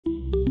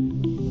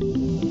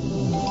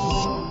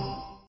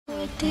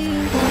do you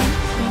want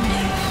from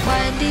me?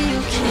 Why do you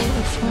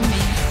care for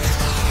me?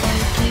 Why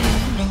do you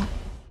know?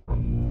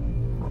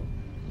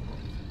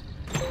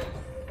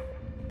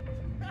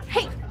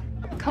 Hey!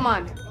 Come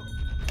on.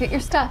 Get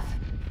your stuff.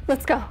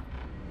 Let's go.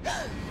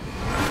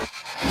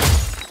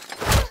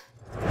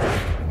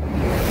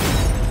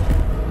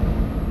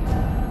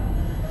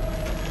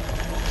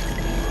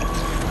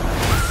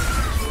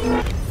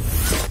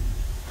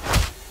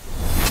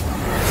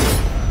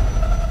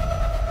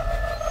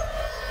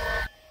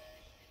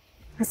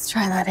 Let's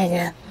try that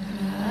again.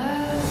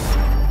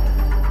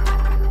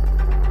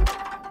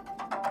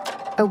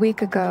 A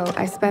week ago,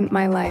 I spent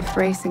my life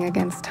racing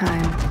against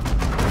time,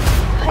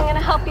 I'm gonna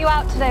help you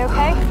out today,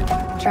 okay?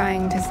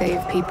 trying to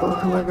save people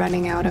who were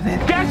running out of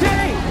it. Jesse!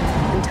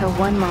 Until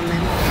one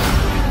moment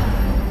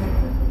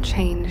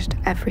changed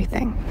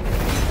everything.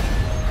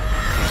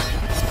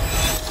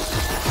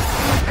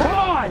 Come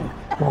on!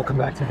 Welcome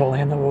back to the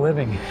land of the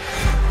living.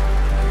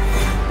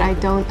 I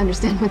don't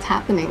understand what's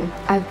happening.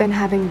 I've been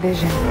having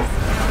visions.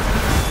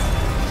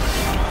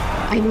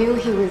 I knew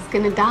he was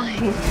gonna die.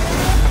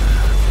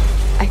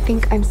 I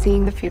think I'm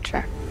seeing the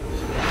future.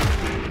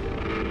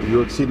 New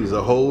York City's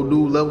a whole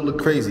new level of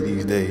crazy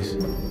these days.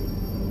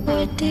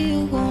 What do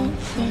you want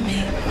from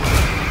me?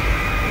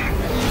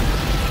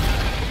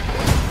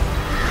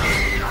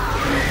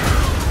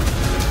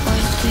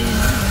 What do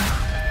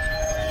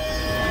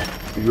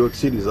you New York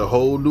City's a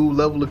whole new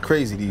level of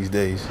crazy these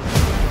days.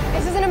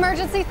 This is an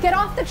emergency. Get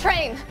off the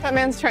train. That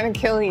man's trying to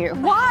kill you.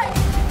 What?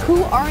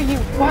 Who are you?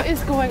 What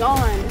is going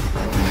on?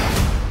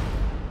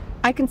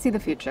 I can see the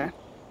future.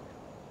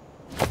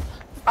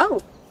 Oh,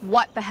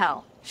 what the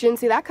hell? She didn't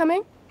see that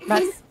coming?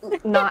 That's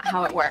not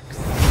how it works.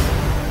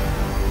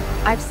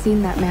 I've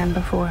seen that man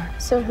before.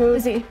 So who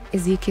is he?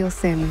 Ezekiel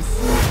Sims.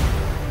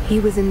 He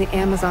was in the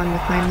Amazon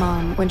with my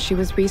mom when she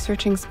was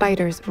researching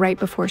spiders right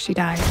before she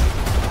died.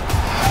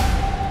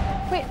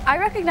 Wait, I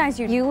recognize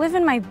you. You live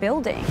in my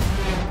building.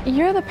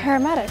 You're the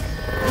paramedic.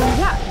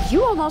 Yeah,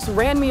 you almost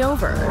ran me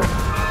over.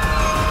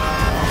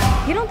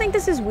 You don't think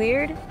this is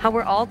weird? How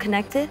we're all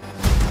connected?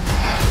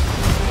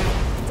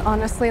 It's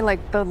honestly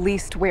like the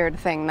least weird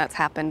thing that's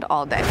happened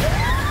all day.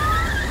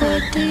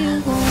 What do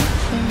you want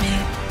from me?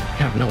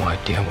 I have no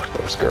idea what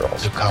those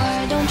girls are coming.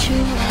 Why don't you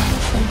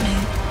want from me?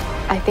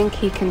 I think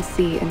he can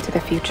see into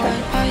the future.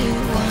 What are you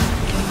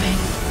wondering?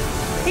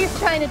 He's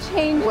trying to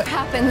change what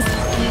happens. Do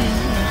you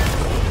know?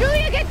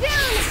 Julia, get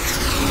down!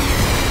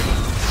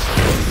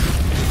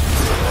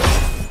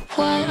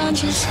 Why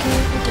aren't you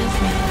scared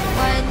of me?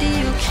 Why do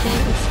you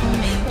care for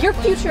me? Your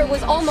future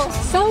was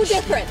almost so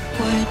different.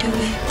 Where do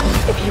we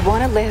go? If you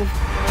want to live,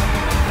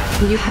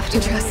 you have to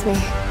trust me.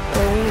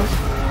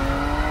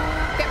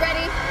 Get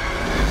ready.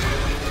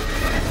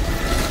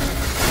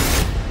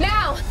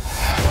 Now!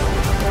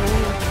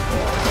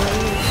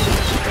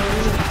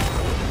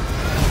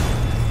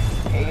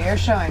 You're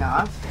showing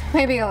off.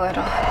 Maybe a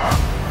little.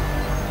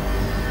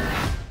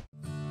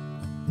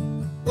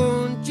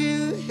 Won't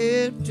you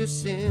help to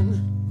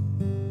sing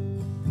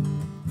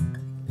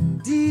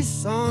these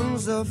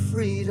songs of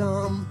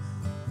freedom?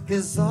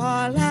 'Cause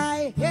all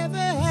I ever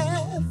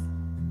have,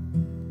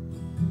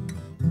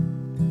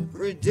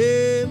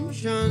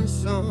 redemption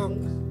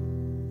songs.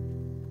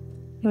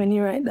 When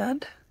you write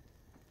that?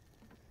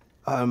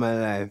 All my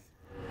life.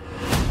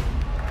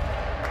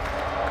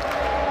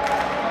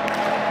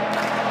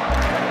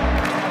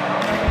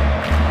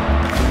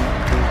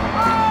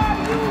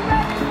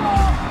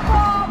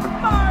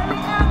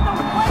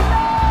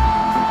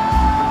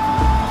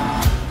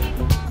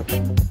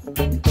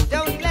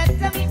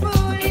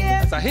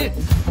 It's a hit.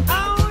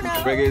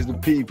 Reggae is the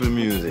people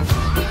music.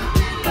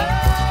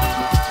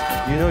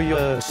 You know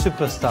you're a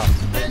superstar.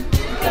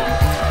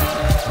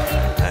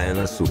 I am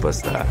a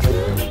superstar.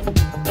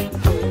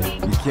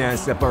 You can't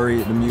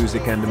separate the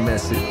music and the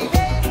message.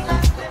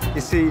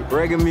 You see,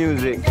 reggae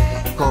music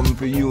come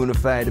to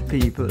unify the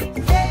people.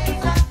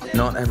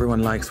 Not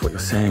everyone likes what you're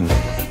saying.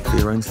 For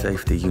your own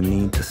safety, you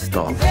need to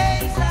stop.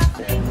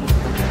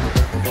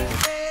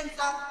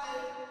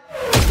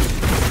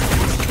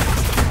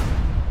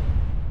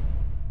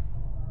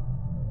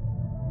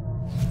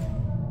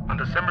 On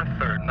December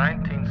 3rd,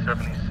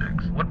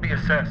 1976, would-be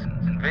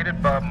assassins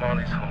invaded Bob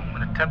Marley's home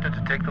and attempted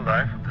to take the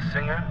life of the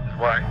singer, his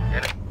wife,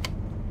 and...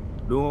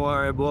 Don't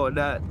worry about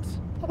that.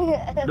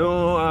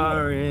 Don't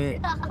worry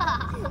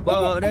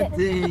about that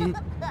thing.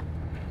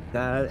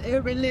 Cause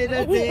every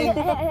little thing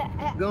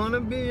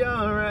gonna be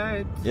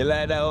alright. You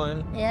like that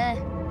one? Yeah.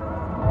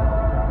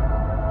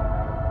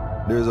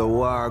 There's a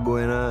war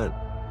going on.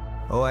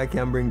 Oh, I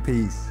can't bring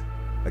peace.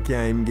 I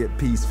can't even get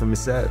peace for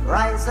myself.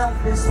 Rise up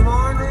this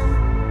morning,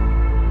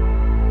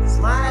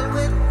 smile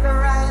with the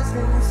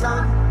rising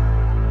sun.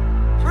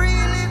 Three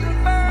little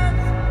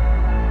birds,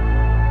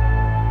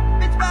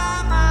 bitch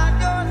by my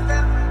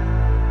doorstep.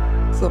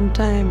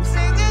 Sometimes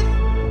Singing.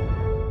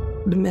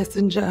 the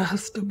messenger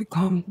has to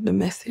become the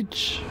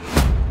message.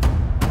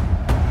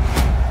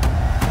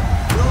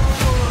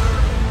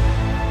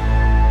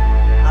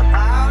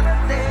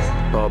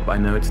 Bob, I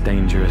know it's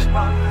dangerous.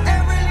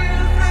 Every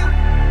little thing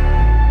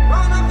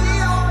gonna be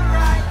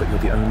alright. but you're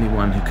the only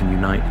one who can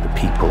unite the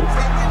people.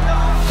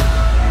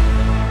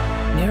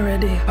 You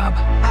ready, Bob?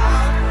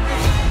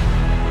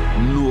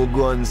 No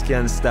guns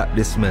can stop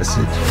this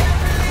message.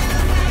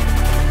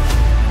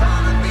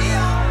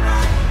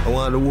 I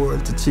want the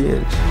world to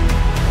change.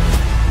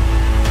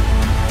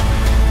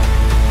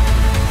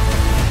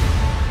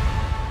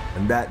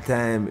 And that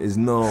time is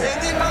now.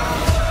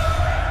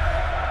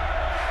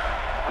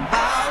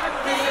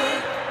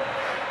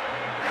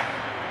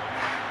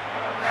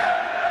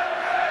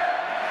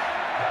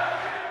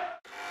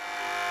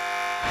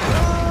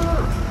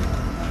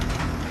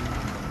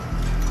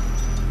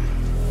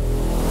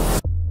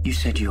 You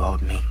said you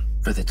owed me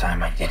for the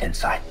time I did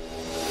inside.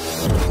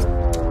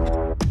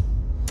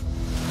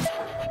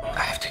 I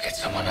have to get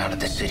someone out of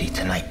the city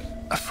tonight.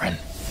 A friend.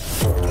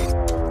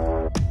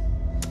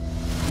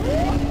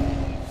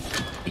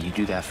 Will you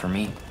do that for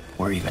me?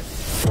 Or even?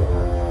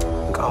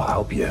 I'll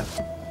help you.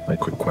 My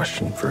quick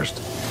question first.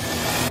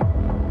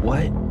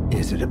 What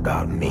is it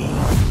about me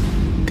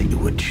that you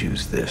would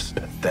choose this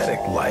pathetic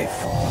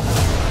life?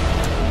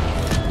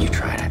 You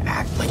try to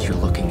act like you're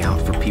looking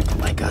out for people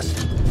like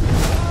us.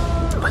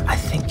 But I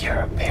think you're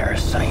a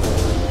parasite.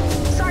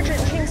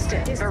 Sergeant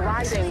Kingston is a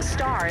rising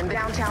star in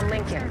downtown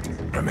Lincoln.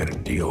 I made a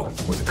deal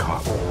with a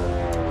cop.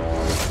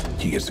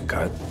 He gets a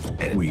cut,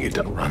 and we get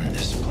to run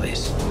this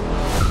place.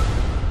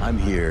 I'm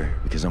here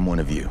because I'm one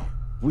of you.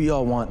 We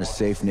all want a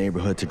safe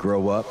neighborhood to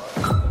grow up.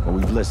 Well,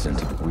 we've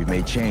listened. We've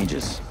made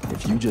changes.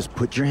 If you just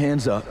put your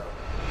hands up,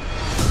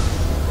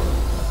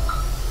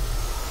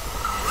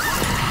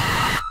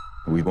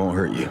 we won't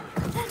hurt you.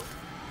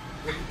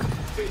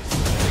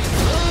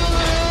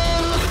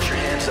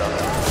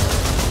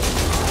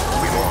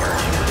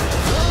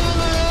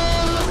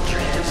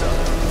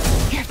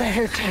 You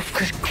better take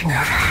good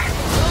care.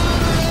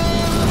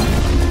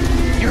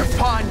 You're a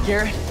pawn,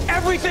 Garrett.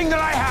 Everything that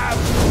I have,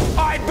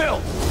 I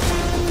built.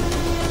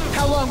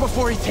 How long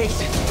before he takes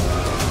it?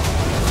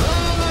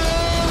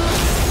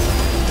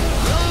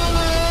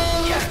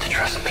 You have to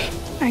trust me.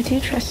 I do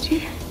trust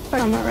you,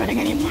 but I'm not running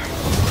anymore.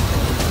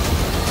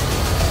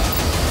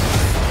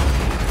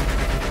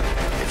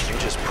 If you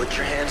just put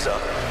your hands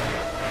up,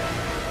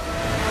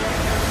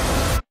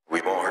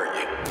 we won't hurt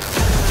you.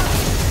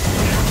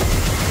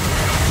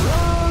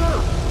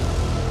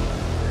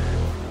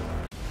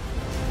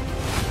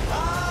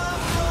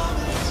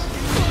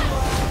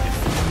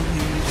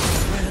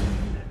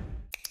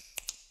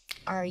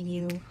 Are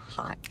you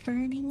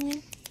heartwarming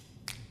me?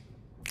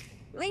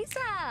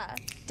 Lisa!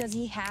 Does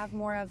he have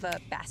more of a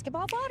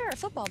basketball bod or a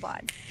football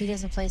bod? He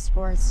doesn't play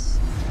sports.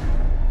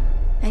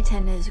 I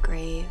tend to his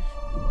grave.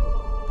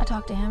 I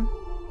talk to him.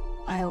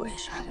 I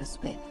wish I was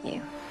with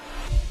you.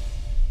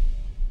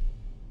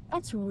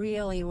 That's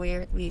really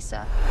weird,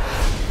 Lisa.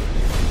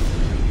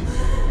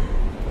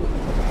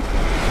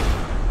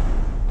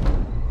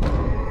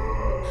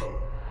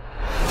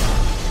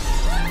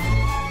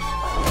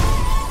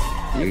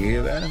 You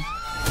hear that?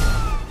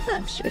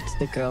 I'm sure it's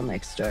the girl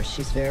next door.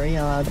 She's very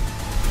odd.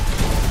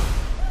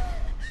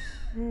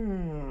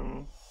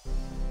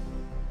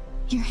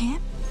 You're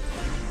him?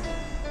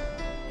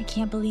 I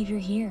can't believe you're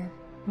here.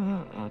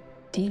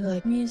 Do you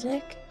like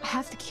music? I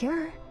have the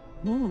cure.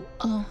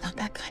 Oh, not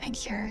that kind of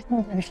cure.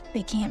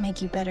 They can't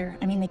make you better.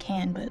 I mean, they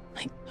can, but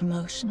like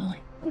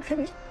emotionally.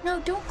 No,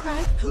 don't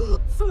cry.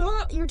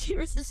 Your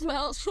tears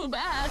smell so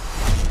bad.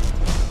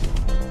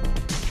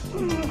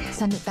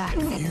 Send it back.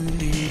 You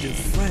need a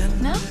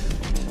friend. No?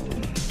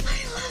 I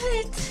love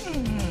it.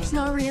 It's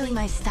not really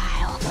my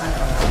style.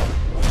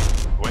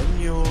 When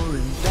you're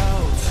in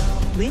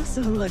doubt.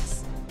 Lisa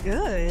looks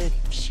good.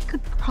 She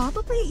could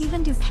probably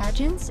even do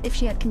pageants if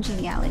she had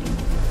congeniality.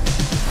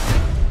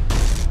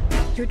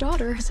 Your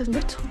daughter is a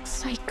little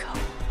psycho.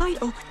 I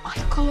opened my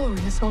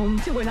glorious home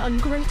to an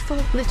ungrateful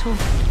little...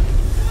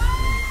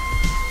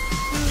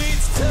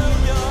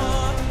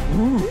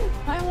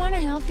 I want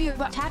to help you,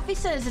 but Taffy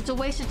says it's a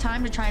waste of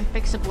time to try and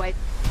fix a boy.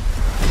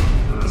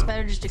 It's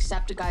better just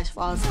accept a guy's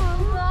flaws.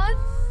 Oh, that's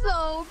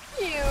so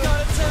cute.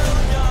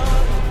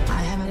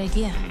 I have an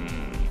idea.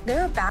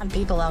 There are bad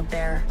people out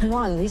there. Come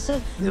on,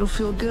 Lisa. It'll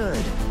feel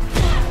good.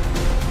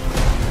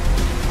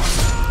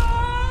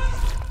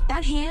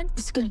 That hand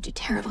is going to do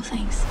terrible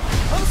things.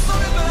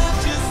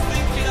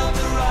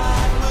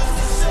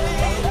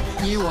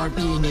 You are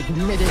being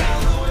admitted.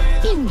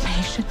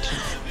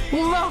 Inpatient.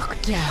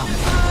 Lockdown.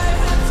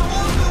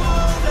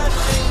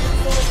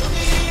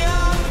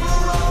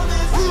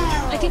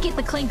 I could get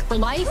the clink for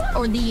life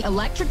or the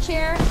electric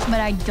chair, but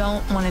I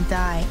don't want to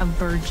die a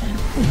virgin.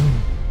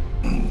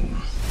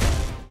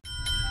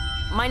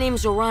 My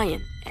name's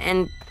Orion,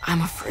 and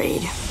I'm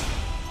afraid.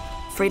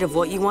 Afraid of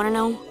what, you want to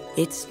know?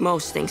 It's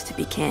most things, to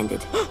be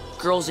candid.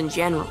 Girls in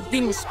general.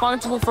 Being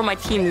responsible for my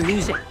team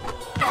losing.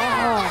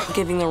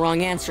 Giving the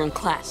wrong answer in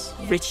class.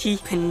 Richie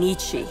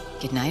Panichi.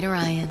 Good night,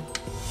 Orion.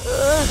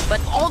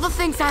 But all the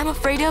things I'm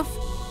afraid of,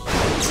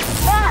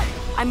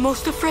 I'm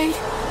most afraid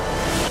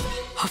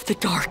of the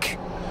dark.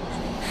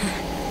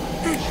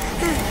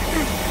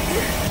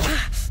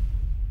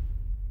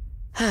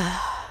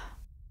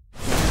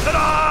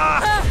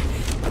 Ta-da!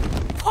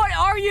 What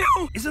are you?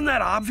 Isn't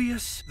that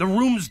obvious? The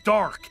room's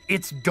dark.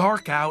 It's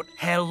dark out.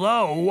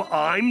 Hello,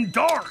 I'm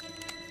dark.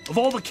 Of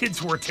all the kids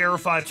who are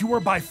terrified, you are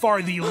by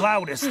far the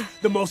loudest,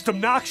 the most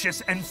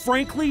obnoxious, and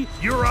frankly,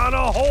 you're on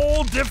a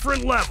whole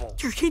different level.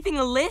 You're keeping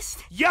a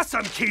list? Yes,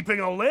 I'm keeping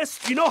a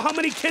list. You know how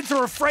many kids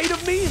are afraid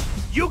of me?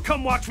 You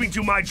come watch me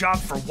do my job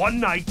for one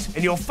night,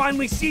 and you'll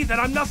finally see that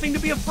I'm nothing to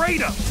be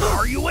afraid of.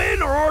 Are you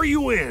in or are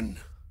you in?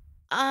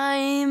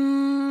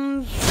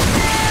 I'm...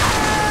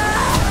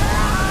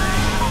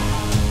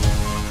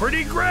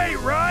 Pretty great,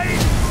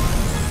 right?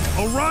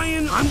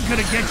 Orion, I'm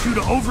gonna get you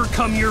to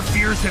overcome your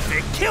fears if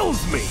it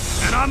kills me.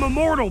 And I'm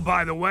immortal,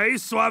 by the way,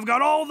 so I've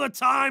got all the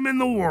time in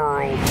the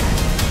world.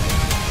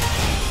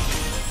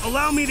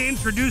 Allow me to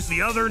introduce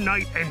the other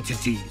night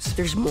entities.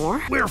 There's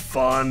more? We're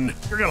fun.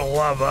 You're gonna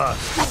love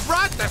us. You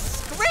brought the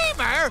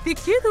screamer! The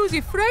kid who's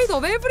afraid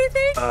of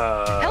everything?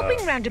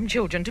 Helping random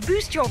children to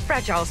boost your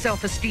fragile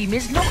self-esteem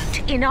is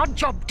not in our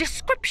job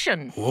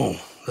description. Whoa,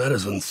 that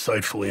is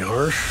insightfully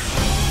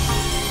harsh.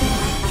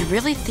 You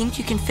really think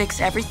you can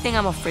fix everything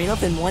I'm afraid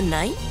of in one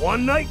night?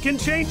 One night can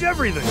change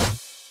everything.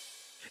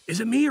 Is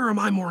it me or am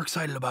I more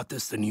excited about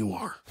this than you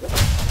are?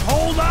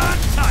 Hold on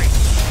tight!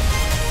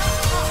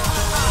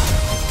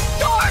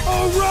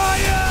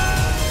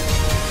 Orion!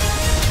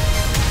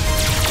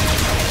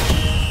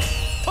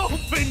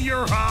 Open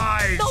your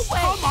eyes! No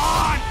way! Come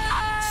on!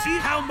 See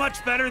how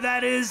much better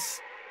that is,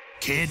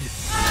 kid?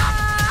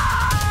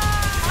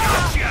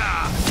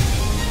 Gotcha!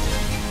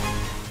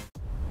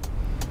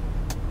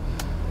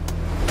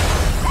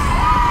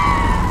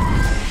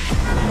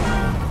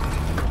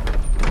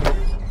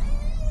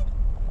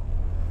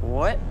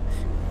 What?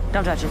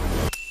 Don't touch it.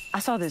 I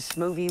saw this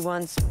movie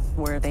once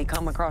where they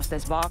come across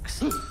this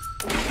box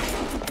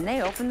and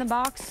they open the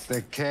box.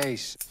 The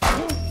case.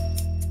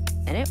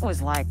 And it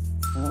was like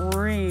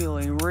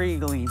really,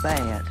 really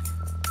bad.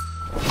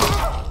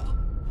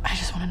 I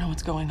just want to know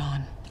what's going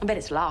on. I bet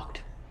it's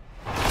locked.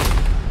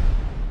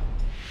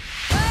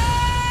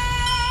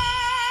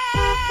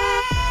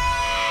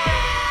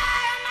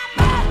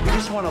 We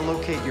just want to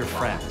locate your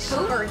friends.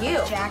 Who are you,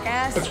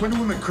 jackass? That's when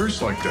women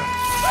curse like that.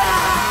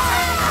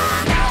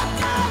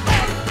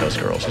 Those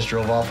girls just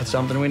drove off with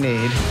something we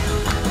need.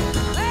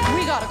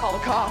 We gotta call the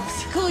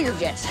cops. Cool your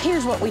jets.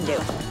 Here's what we do.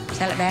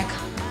 Sell it back,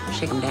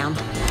 shake them down.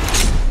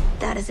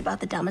 That is about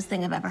the dumbest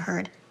thing I've ever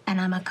heard.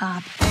 And I'm a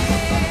cop.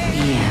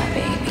 Yeah,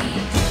 baby.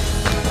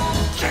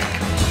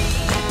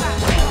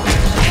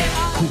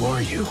 Who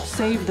are you?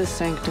 Save the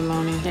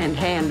sanctimony. And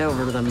hand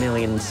over the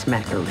million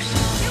smackers.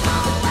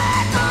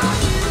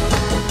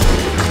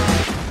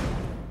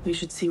 We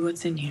should see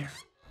what's in here.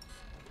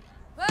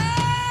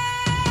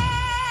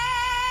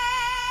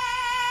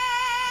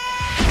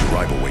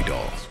 Drive away,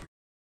 dolls.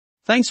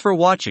 Thanks for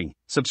watching.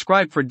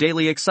 Subscribe for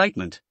daily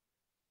excitement.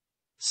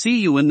 See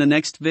you in the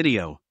next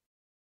video.